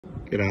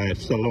G'day,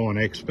 it's the lawn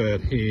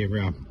expert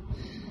here.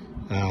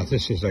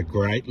 This is a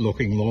great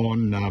looking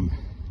lawn,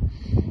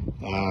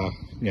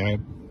 you know,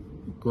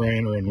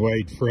 greener and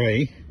weed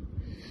free.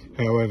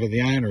 However, the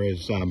owner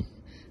has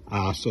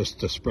asked us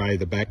to spray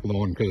the back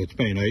lawn because it's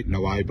been eaten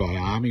away by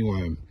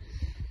armyworm.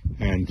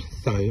 And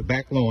so the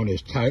back lawn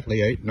is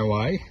totally eaten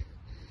away,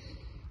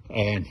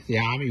 and the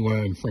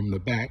armyworm from the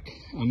back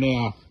are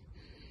now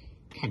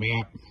coming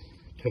up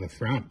to the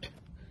front.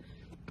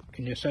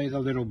 Can you see the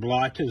little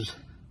blighters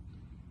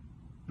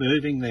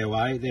moving their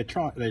way? They're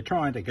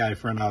trying to go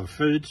for another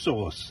food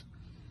source.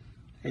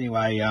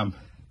 Anyway,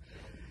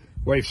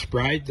 we've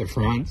sprayed the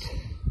front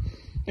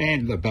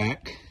and the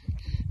back,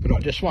 but I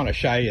just want to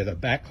show you the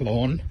back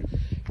lawn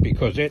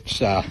because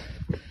it's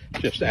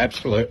just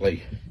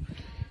absolutely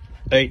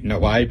eaten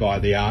away by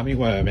the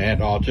armyworm,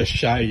 and I'll just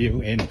show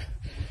you in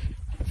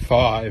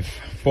 5,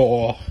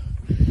 4,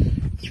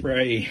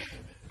 3,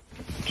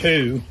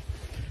 2,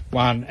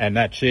 1, and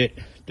that's it.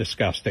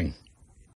 Disgusting.